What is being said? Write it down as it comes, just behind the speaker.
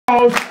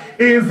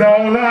is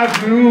all I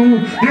do.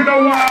 You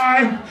know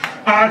why?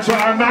 I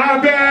try my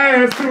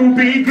best to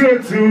be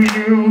good to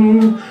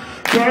you,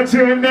 but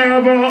you're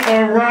never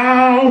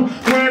around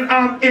when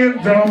I'm in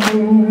the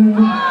mood.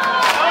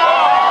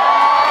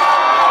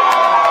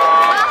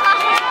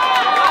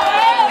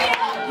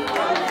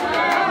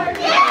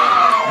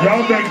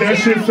 Y'all think that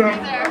shit's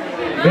something?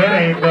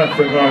 That ain't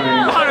nothing,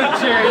 honey.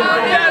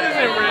 That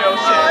isn't real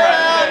shit.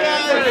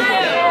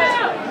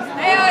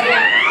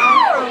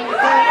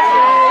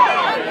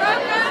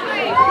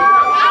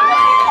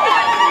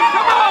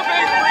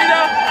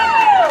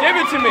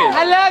 To me.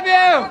 I love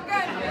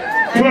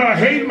you! But I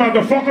hate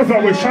motherfuckers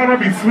always trying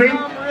to be slick,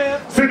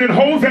 sending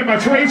hoes at my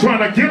tray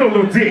trying to get a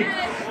little dick.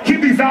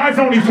 Keep these eyes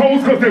on these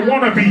hoes cause they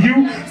wanna be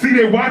you. See,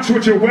 they watch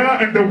what you wear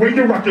and the way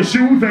you rock your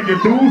shoes and your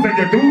dudes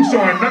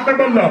showing nothing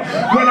but love.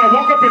 When I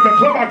walk up in the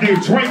club, I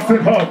give drinks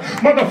and hugs.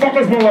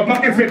 Motherfuckers roll up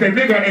buckets and the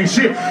nigga ain't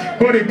shit.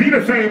 But it be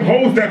the same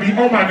hoes that be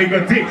on my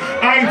nigga dick.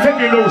 I ain't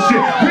taking no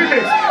shit.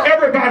 Remix,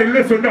 everybody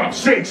listen up.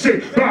 Shake,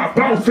 shake,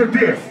 bounce to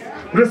this.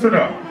 Listen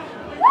up.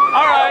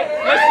 Alright,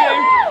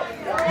 listening.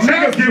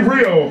 Niggas get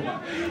real.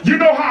 You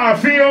know how I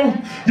feel?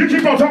 You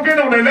keep on talking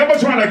on that level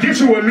trying to get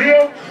you a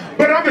meal,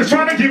 but I'm just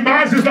trying to get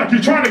mine just like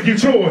you're trying to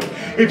get yours.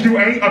 If you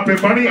ain't up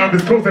in money, I'm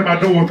just closing my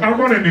doors. I'm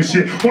running this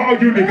shit. Why all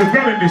you niggas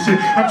running this shit?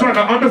 I'm trying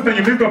to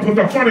understand you niggas put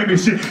some fun in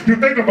this shit. You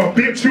think I'm a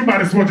bitch, you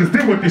might as well just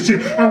deal with this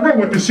shit. I'm real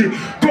with this shit.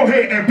 Go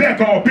ahead and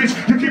back off, bitch.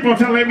 You keep on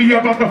telling me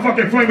about the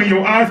fucking flame in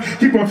your eyes.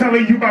 Keep on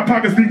telling you my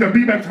pockets need to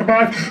be back to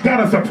mine.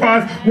 Got a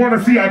surprise.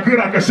 Wanna see how good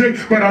I can shake,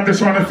 but I'm just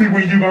trying to see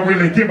when you gonna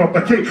really give up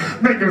the cake.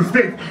 Make a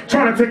mistake,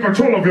 trying to take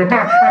control of your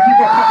mind. I keep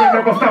on popping,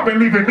 never stopping,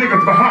 leaving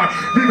niggas behind.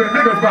 Leaving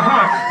niggas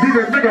behind.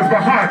 Leaving niggas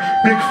behind.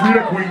 Big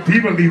Freedia Queen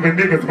diva leaving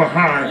niggas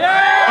behind.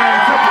 I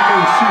ain't taking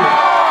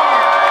no shit.